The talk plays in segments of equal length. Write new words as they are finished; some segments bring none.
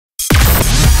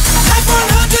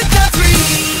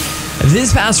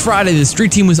This past Friday, the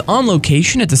street team was on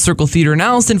location at the Circle Theater in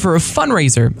Alliston for a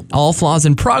fundraiser. All Flaws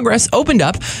in Progress opened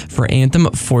up for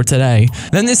Anthem for Today.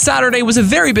 Then this Saturday was a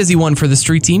very busy one for the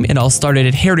street team. It all started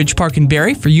at Heritage Park in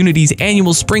Barrie for Unity's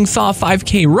annual Spring Thaw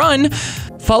 5K run,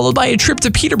 followed by a trip to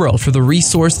Peterborough for the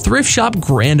Resource Thrift Shop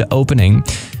grand opening.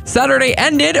 Saturday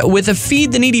ended with a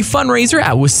Feed the Needy fundraiser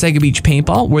at Wasaga Beach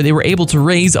Paintball, where they were able to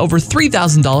raise over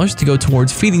 $3,000 to go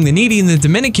towards feeding the needy in the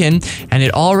Dominican, and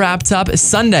it all wrapped up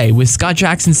Sunday with Scott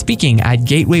Jackson speaking at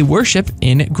Gateway Worship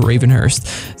in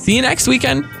Gravenhurst. See you next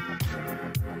weekend.